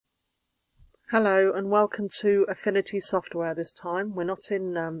Hello and welcome to Affinity software this time. We're not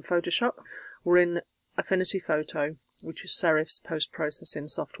in Photoshop, we're in Affinity Photo, which is Serif's post-processing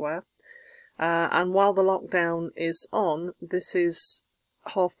software. And while the lockdown is on, this is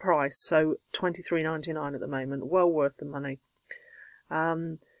half price, so $23.99 at the moment. Well worth the money.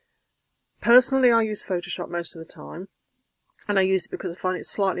 Personally, I use Photoshop most of the time, and I use it because I find it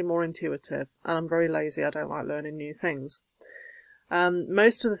slightly more intuitive, and I'm very lazy. I don't like learning new things.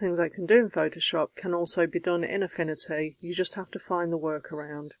 Most of the things I can do in Photoshop can also be done in Affinity. You just have to find the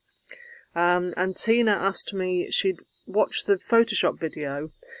workaround. And Tina asked me, she'd watched the Photoshop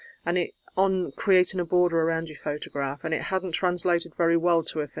video and it on creating a border around your photograph, and it hadn't translated very well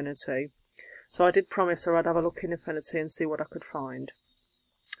to Affinity. So I did promise her I'd have a look in Affinity and see what I could find.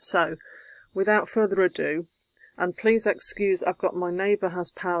 So, without further ado, and please excuse, I've got my neighbour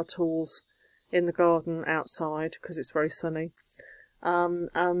has power tools in the garden outside because it's very sunny.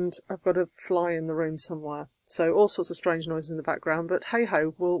 And I've got a fly in the room somewhere, so all sorts of strange noises in the background, but hey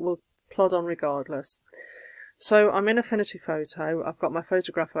ho, we'll plod on regardless. So I'm in Affinity Photo, I've got my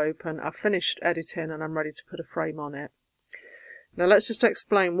photograph open, I've finished editing and I'm ready to put a frame on it. Now let's just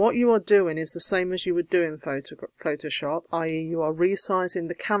explain, what you are doing is the same as you would do in Photoshop, i.e. you are resizing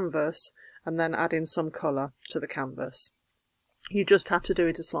the canvas and then adding some colour to the canvas. You just have to do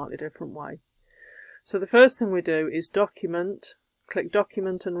it a slightly different way. So the first thing we do is click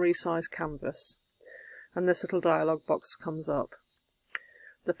Document and Resize Canvas, and this little dialog box comes up.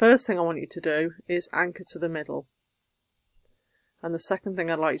 The first thing I want you to do is anchor to the middle, and the second thing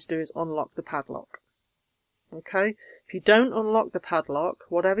I'd like you to do is unlock the padlock. Okay, if you don't unlock the padlock,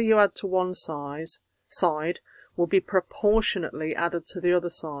 whatever you add to one side will be proportionately added to the other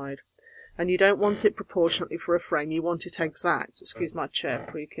side, and you don't want it proportionately for a frame, you want it exact. Excuse my chair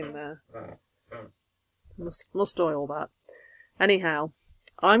creaking there. Must oil that. Anyhow,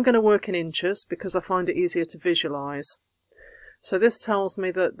 I'm going to work in inches because I find it easier to visualise. So this tells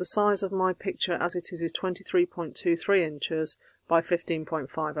me that the size of my picture as it is 23.23 inches by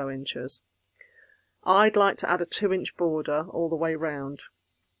 15.50 inches. I'd like to add a 2-inch border all the way round.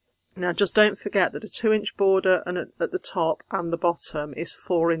 Now just don't forget that a 2-inch border and at the top and the bottom is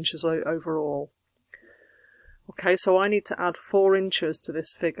 4 inches overall. Okay, so I need to add 4 inches to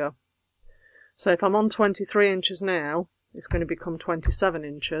this figure. So if I'm on 23 inches now, it's going to become 27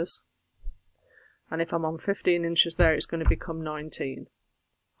 inches, and if I'm on 15 inches there, it's going to become 19.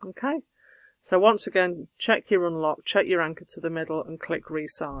 Okay, so once again, check your unlock, check your anchor to the middle, and click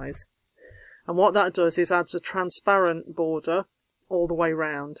Resize. And what that does is adds a transparent border all the way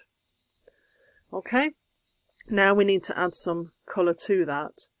round. Okay, now we need to add some colour to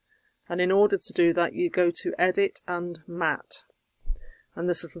that, and in order to do that, you go to Edit and Matte, and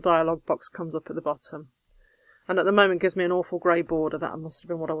this little dialog box comes up at the bottom. And at the moment gives me an awful grey border. That must have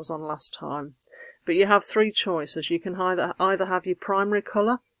been what I was on last time. But you have three choices. You can either have your primary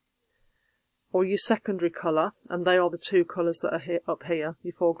colour or your secondary colour, and they are the two colours that are up here,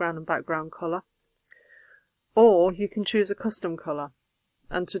 your foreground and background colour. Or you can choose a custom colour.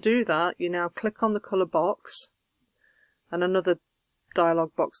 And to do that, you now click on the colour box and another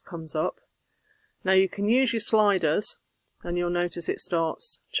dialog box comes up. Now you can use your sliders, and you'll notice it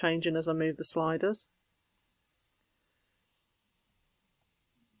starts changing as I move the sliders.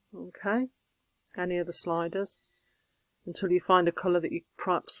 Okay, any of the sliders until you find a colour that you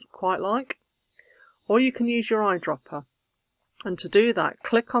perhaps quite like. Or you can use your eyedropper, and to do that,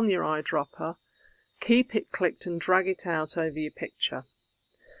 click on your eyedropper, keep it clicked and drag it out over your picture.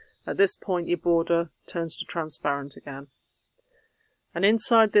 At this point your border turns to transparent again, and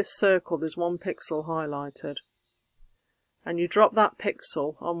inside this circle there's 1 pixel highlighted, and you drop that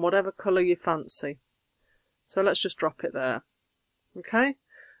pixel on whatever colour you fancy. So let's just drop it there. Okay,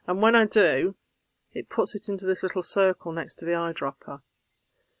 and when I do, it puts it into this little circle next to the eyedropper.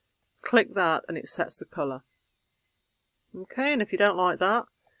 Click that and it sets the colour. Okay, and if you don't like that,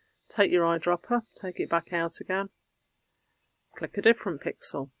 take your eyedropper, take it back out again, click a different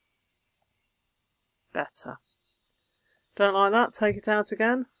pixel. Better. Don't like that, take it out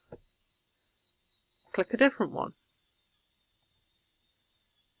again, click a different one.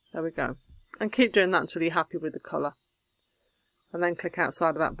 There we go. And keep doing that until you're happy with the colour. And then click outside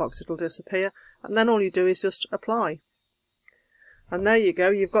of that box, it'll disappear, and then all you do is just apply. And there you go,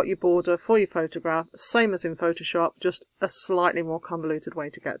 you've got your border for your photograph, same as in Photoshop, just a slightly more convoluted way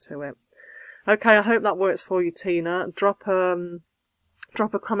to get to it. Okay, I hope that works for you, Tina. Drop a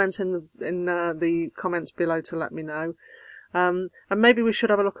comment in the comments below to let me know. And maybe we should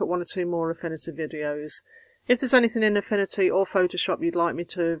have a look at 1 or 2 more Affinity videos. If there's anything in Affinity or Photoshop you'd like me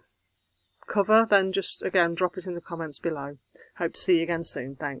to cover, then just again drop it in the comments below. Hope to see you again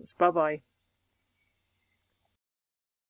soon. Thanks. Bye bye.